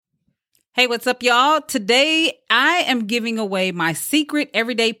Hey, what's up, y'all? Today, I am giving away my secret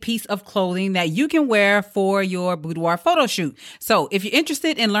everyday piece of clothing that you can wear for your boudoir photo shoot. So if you're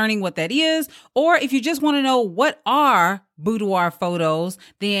interested in learning what that is, or if you just want to know what are boudoir photos,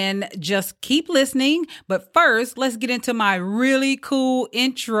 then just keep listening. But first, let's get into my really cool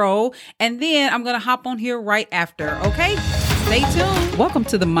intro, and then I'm going to hop on here right after, okay? Stay tuned. Welcome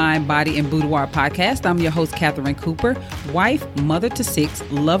to the Mind, Body, and Boudoir podcast. I'm your host, Catherine Cooper, wife, mother to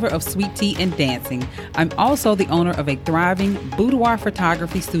 6, lover of sweet tea and dancing. I'm also the owner of a thriving boudoir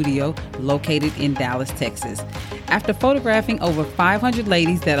photography studio located in Dallas, Texas. After photographing over 500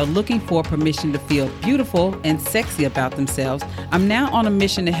 ladies that are looking for permission to feel beautiful and sexy about themselves, I'm now on a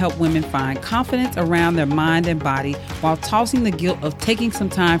mission to help women find confidence around their mind and body while tossing the guilt of taking some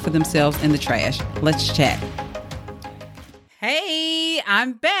time for themselves in the trash. Let's chat. Hey,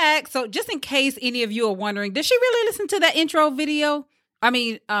 I'm back. So just in case any of you are wondering, did she really listen to that intro video?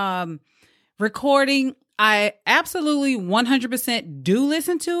 Recording. I absolutely 100% do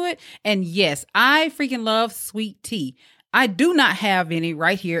listen to it. And yes, I freaking love sweet tea. I do not have any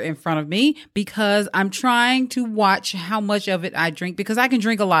right here in front of me because I'm trying to watch how much of it I drink because I can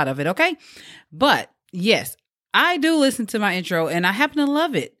drink a lot of it, okay? But yes, I do listen to my intro and I happen to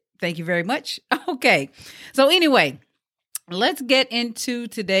love it. Thank you very much. Okay. So anyway, let's get into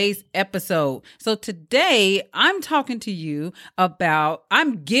today's episode. So today I'm talking to you about,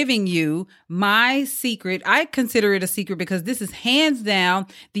 I'm giving you my secret. I consider it a secret because this is hands down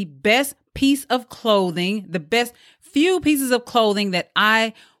the best piece of clothing, the best few pieces of clothing that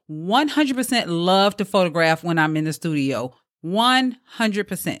I 100% love to photograph when I'm in the studio.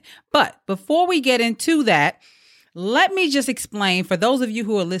 100%. But before we get into that, let me just explain for those of you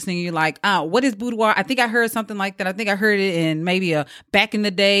who are listening, you're like, what is boudoir? I think I heard something like that. I think I heard it in maybe a back in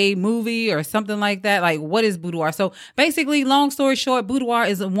the day movie or something like that. Like, what is boudoir? So basically, long story short, boudoir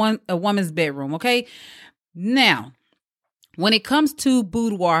is a woman's bedroom. Okay. Now, when it comes to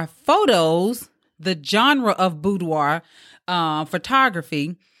boudoir photos, the genre of boudoir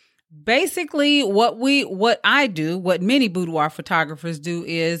photography, basically, what many boudoir photographers do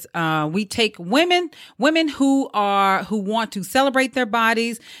is we take women who want to celebrate their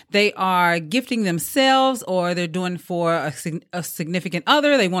bodies. They are gifting themselves, or they're doing for a significant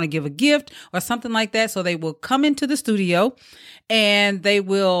other. They want to give a gift or something like that. So they will come into the studio and they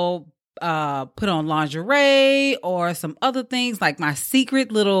will put on lingerie or some other things, like my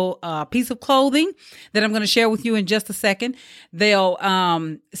secret little piece of clothing that I'm going to share with you in just a second. They'll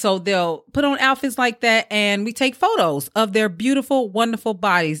put on outfits like that, and we take photos of their beautiful, wonderful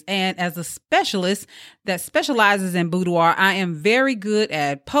bodies. And as a specialist that specializes in boudoir, I am very good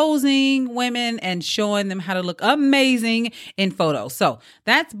at posing women and showing them how to look amazing in photos. So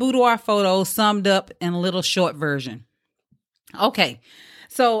that's boudoir photos summed up in a little short version. Okay.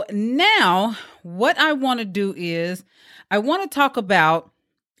 So now what I want to do is I want to talk about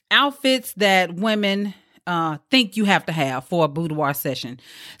outfits that women think you have to have for a boudoir session.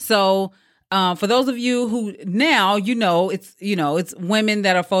 So for those of you who now, it's women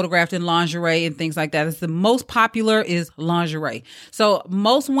that are photographed in lingerie and things like that. It's the most popular is lingerie. So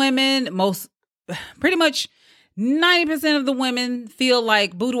most women, pretty much 90% of the women feel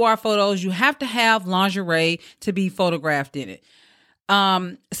like boudoir photos, you have to have lingerie to be photographed in it.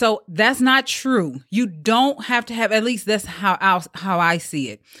 So that's not true. You don't have to have, at least that's how I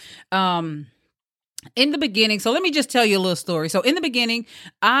see it. In the beginning, so let me just tell you a little story. So in the beginning,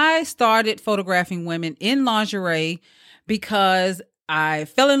 I started photographing women in lingerie because I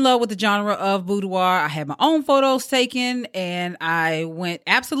fell in love with the genre of boudoir. I had my own photos taken and I went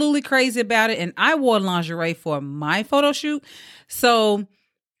absolutely crazy about it. And I wore lingerie for my photo shoot. So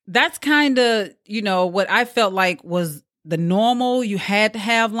that's kind of, what I felt like was the normal. You had to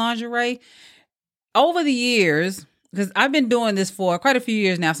have lingerie. Over the years, because I've been doing this for quite a few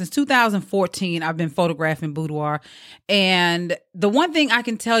years now, since 2014, I've been photographing boudoir. And the one thing I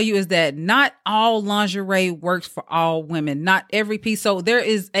can tell you is that not all lingerie works for all women, not every piece. So there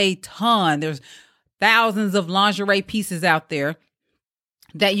is a ton, there's thousands of lingerie pieces out there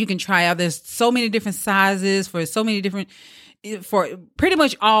that you can try out. There's so many different sizes for pretty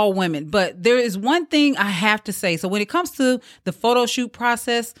much all women. But there is one thing I have to say. So when it comes to the photo shoot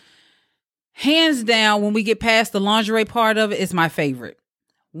process, hands down, when we get past the lingerie part of it, it's my favorite.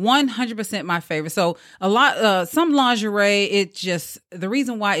 100% my favorite. So some lingerie, the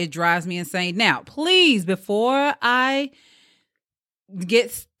reason why it drives me insane. Now, please, before I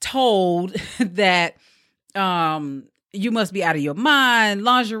get told that, you must be out of your mind,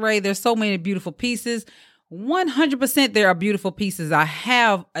 lingerie, there's so many beautiful pieces. 100% there are beautiful pieces. I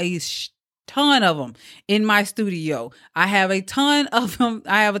have a ton of them in my studio. I have a ton of them.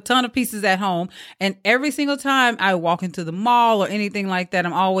 I have a ton of pieces at home. And every single time I walk into the mall or anything like that,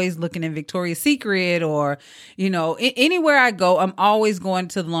 I'm always looking in Victoria's Secret or, anywhere I go, I'm always going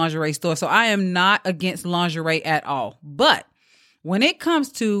to the lingerie store. So I am not against lingerie at all. But when it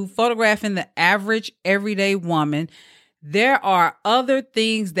comes to photographing the average everyday woman, there are other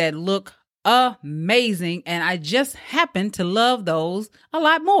things that look amazing. And I just happen to love those a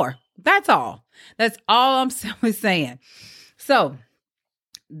lot more. That's all. That's all I'm simply saying. So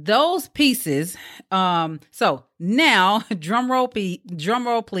those pieces. So now, drum roll,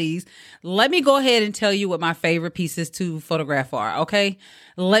 please. Let me go ahead and tell you what my favorite pieces to photograph are. Okay.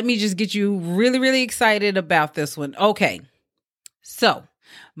 Let me just get you really, really excited about this one. Okay. So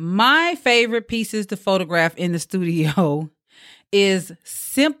my favorite pieces to photograph in the studio is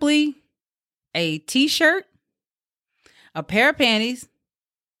simply a t-shirt, a pair of panties,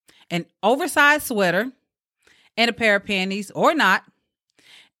 an oversized sweater, and a pair of panties or not,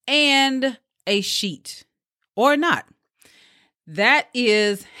 and a sheet or not. That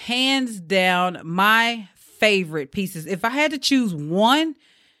is hands down my favorite pieces. If I had to choose one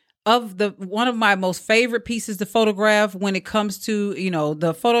of my most favorite pieces to photograph when it comes to,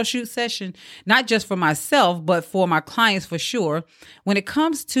 the photo shoot session, not just for myself, but for my clients for sure. When it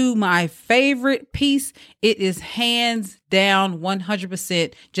comes to my favorite piece, it is hands down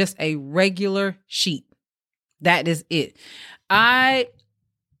 100% just a regular sheet. That is it.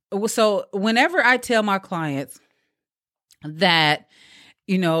 So whenever I tell my clients that,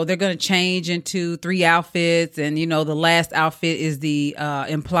 they're going to change into 3 outfits and, the last outfit is the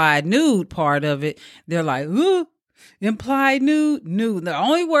implied nude part of it. They're like, ooh, implied nude. The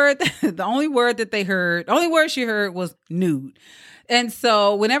only word that they heard, the only word she heard was nude. And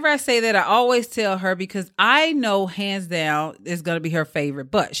so whenever I say that, I always tell her because I know hands down it's going to be her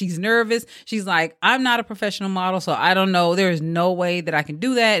favorite, but she's nervous. She's like, I'm not a professional model, so I don't know. There is no way that I can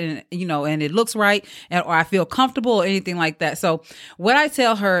do that. And, and it looks right or I feel comfortable or anything like that. So what I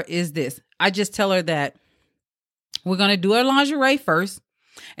tell her is this. I just tell her that we're going to do her lingerie first.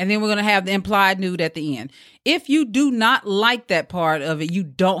 And then we're going to have the implied nude at the end. If you do not like that part of it, you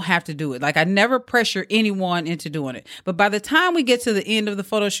don't have to do it. Like I never pressure anyone into doing it. But by the time we get to the end of the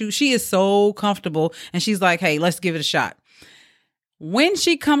photo shoot, she is so comfortable and she's like, hey, let's give it a shot. When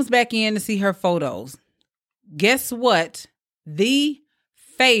she comes back in to see her photos, guess what? The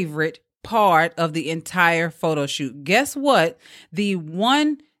favorite part of the entire photo shoot. Guess what? The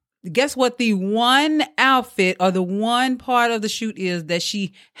one outfit or the one part of the shoot is that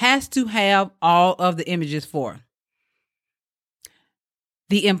she has to have all of the images for?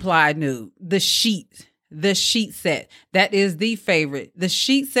 The implied nude, the sheet set. That is the favorite. The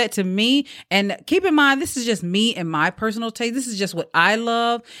sheet set to me, and keep in mind, this is just me and my personal taste. This is just what I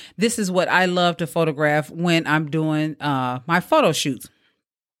love. This is what I love to photograph when I'm doing my photo shoots.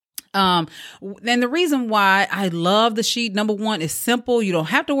 And the reason why I love the sheet, number one, is simple. You don't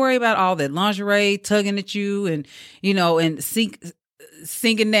have to worry about all that lingerie tugging at you and, and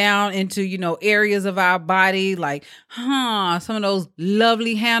sinking down into, areas of our body, like, some of those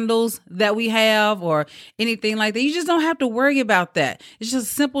lovely handles that we have or anything like that. You just don't have to worry about that. It's just a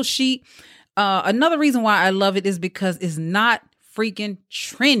simple sheet. Another reason why I love it is because it's not freaking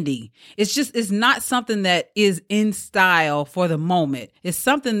trendy. It's not something that is in style for the moment. It's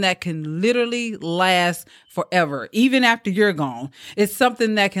something that can literally last forever, even after you're gone. It's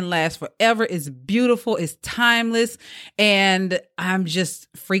something that can last forever. It's beautiful. It's timeless. And I'm just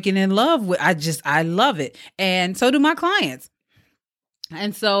freaking in love with, I love it. And so do my clients.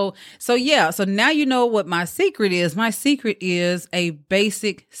 And so now you know what my secret is. My secret is a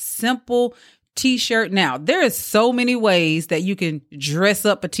basic, simple t-shirt. Now, there is so many ways that you can dress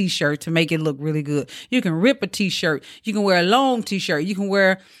up a t-shirt to make it look really good. You can rip a t-shirt. You can wear a long t-shirt. You can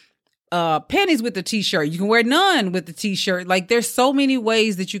wear panties with the t-shirt. You can wear none with the t-shirt. Like there's so many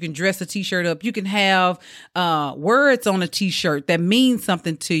ways that you can dress a t-shirt up. You can have words on a t-shirt that mean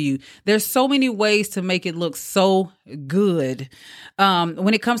something to you. There's so many ways to make it look so good.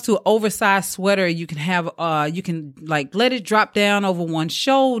 When it comes to an oversized sweater, you can have you can like let it drop down over one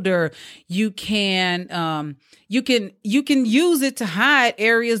shoulder. You can use it to hide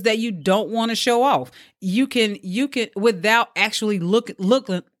areas that you don't want to show off. You can without actually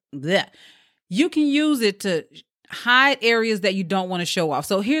looking. You can use it to hide areas that you don't want to show off.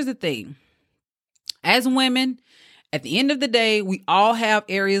 So here's the thing. As women, At the end of the day, we all have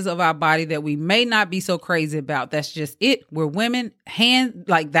areas of our body that we may not be so crazy about. That's just it. We're women,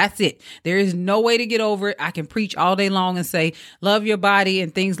 that's it. There is no way to get over it. I can preach all day long and say, love your body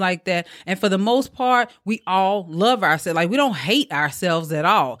and things like that. And for the most part, we all love ourselves. Like, we don't hate ourselves at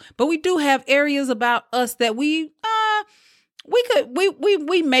all, but we do have areas about us that we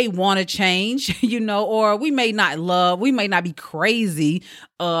may want to change, or we may not be crazy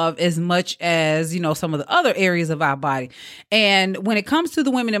of as much as, some of the other areas of our body. And when it comes to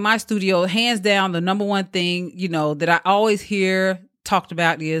the women in my studio, hands down, the number one thing, that I always hear talked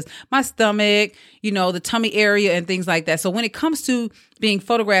about is my stomach, the tummy area and things like that. So when it comes to being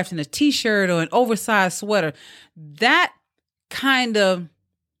photographed in a t-shirt or an oversized sweater, that kind of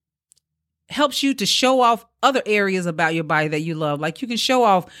helps you to show off other areas about your body that you love. Like, you can show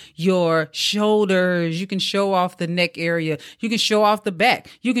off your shoulders, you can show off the neck area, you can show off the back,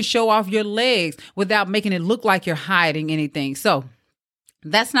 you can show off your legs without making it look like you're hiding anything. So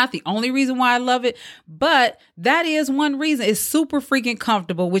that's not the only reason why I love it, but that is one reason. It's super freaking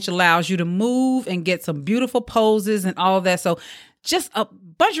comfortable, which allows you to move and get some beautiful poses and all of that. So just a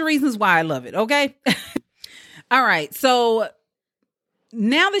bunch of reasons why I love it. Okay. All right. So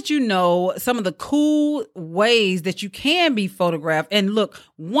now that you know some of the cool ways that you can be photographed and look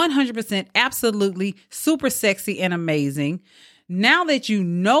 100% absolutely super sexy and amazing, now that you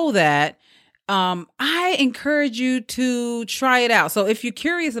know that, I encourage you to try it out. So if you're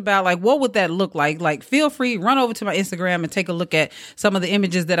curious about what would that look like, feel free, run over to my Instagram and take a look at some of the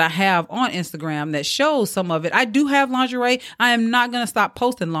images that I have on Instagram that shows some of it. I do have lingerie. I am not going to stop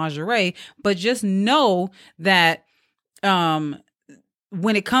posting lingerie, but just know that,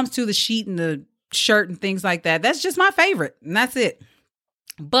 when it comes to the sheet and the shirt and things like that, that's just my favorite, and that's it.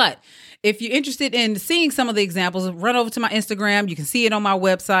 But if you're interested in seeing some of the examples, run over to my Instagram. You can see it on my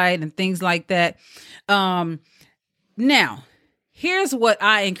website and things like that. Now, here's what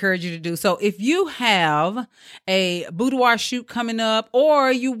I encourage you to do. So if you have a boudoir shoot coming up, or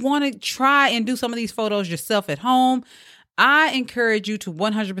you want to try and do some of these photos yourself at home, I encourage you to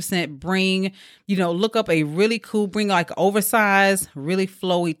 100% bring, look up a really cool, bring like an oversized, really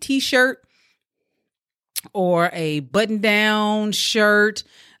flowy t-shirt or a button down shirt,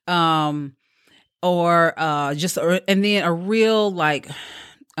 and then a real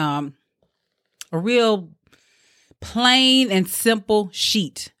plain and simple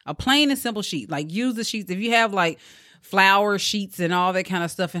sheet, like use the sheets. If you have flower sheets and all that kind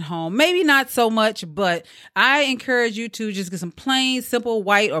of stuff at home, maybe not so much, but I encourage you to just get some plain, simple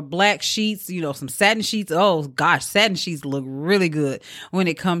white or black sheets, some satin sheets. Oh gosh, satin sheets look really good when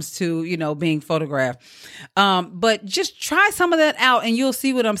it comes to, being photographed. But just try some of that out and you'll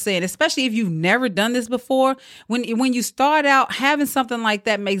see what I'm saying, especially if you've never done this before. When you start out, having something like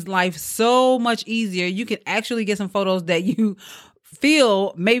that makes life so much easier. You can actually get some photos that you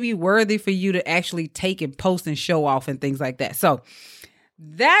feel maybe worthy for you to actually take and post and show off and things like that. So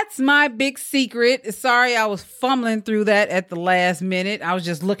that's my big secret. Sorry, I was fumbling through that at the last minute. I was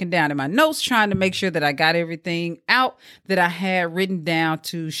just looking down at my notes, trying to make sure that I got everything out that I had written down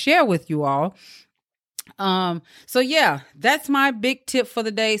to share with you all. So yeah, that's my big tip for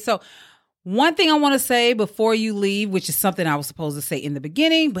the day. So one thing I want to say before you leave, which is something I was supposed to say in the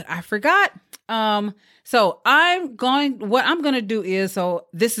beginning, but I forgot. So what I'm going to do is, so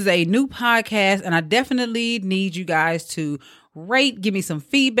this is a new podcast and I definitely need you guys to give me some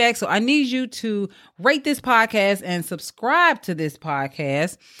feedback. So I need you to rate this podcast and subscribe to this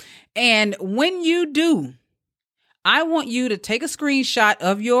podcast. And when you do, I want you to take a screenshot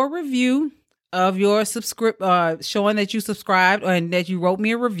of your review, of your showing that you subscribed and that you wrote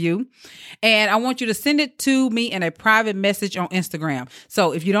me a review. And I want you to send it to me in a private message on Instagram.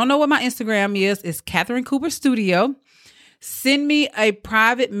 So if you don't know what my Instagram is, it's Catherine Cooper Studio. Send me a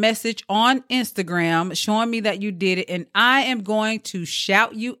private message on Instagram showing me that you did it. And I am going to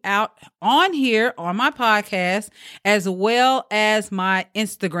shout you out on here on my podcast as well as my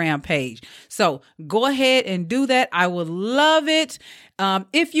Instagram page. So go ahead and do that. I would love it.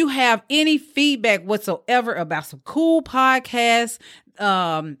 If you have any feedback whatsoever about some cool podcast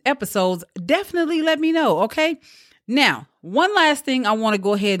episodes, definitely let me know. Okay. Now, one last thing I want to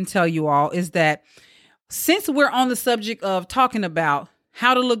go ahead and tell you all is that since we're on the subject of talking about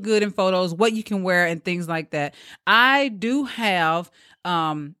how to look good in photos, what you can wear and things like that, I do have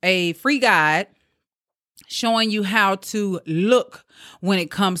a free guide showing you how to look when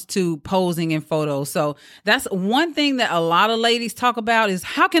it comes to posing in photos. So that's one thing that a lot of ladies talk about is,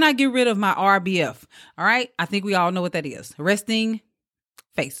 how can I get rid of my RBF? All right. I think we all know what that is. Resting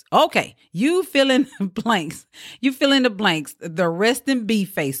face. Okay. You fill in the blanks. You fill in the blanks. The resting B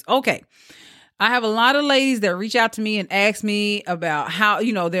face. Okay. I have a lot of ladies that reach out to me and ask me about how,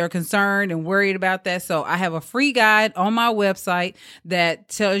 they're concerned and worried about that. So I have a free guide on my website that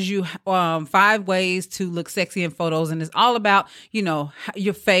tells you 5 ways to look sexy in photos. And it's all about,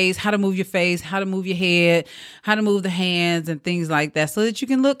 your face, how to move your face, how to move your head, how to move the hands and things like that so that you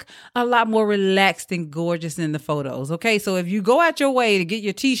can look a lot more relaxed and gorgeous in the photos. Okay. So if you go out your way to get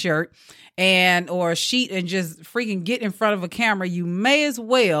your t-shirt or a sheet and just freaking get in front of a camera, you may as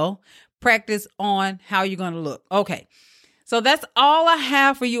well practice on how you're going to look. Okay. So that's all I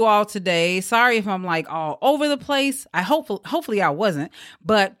have for you all today. Sorry if I'm like all over the place. Hopefully I wasn't,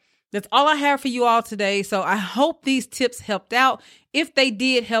 but that's all I have for you all today. So I hope these tips helped out. If they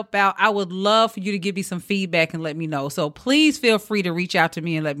did help out, I would love for you to give me some feedback and let me know. So please feel free to reach out to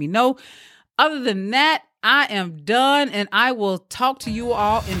me and let me know. Other than that, I am done, and I will talk to you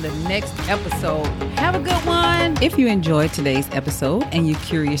all in the next episode. Have a good one. If you enjoyed today's episode and you're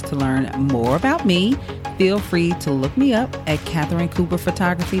curious to learn more about me, feel free to look me up at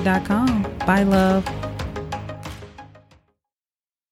KatherineCooperPhotography.com. Bye, love.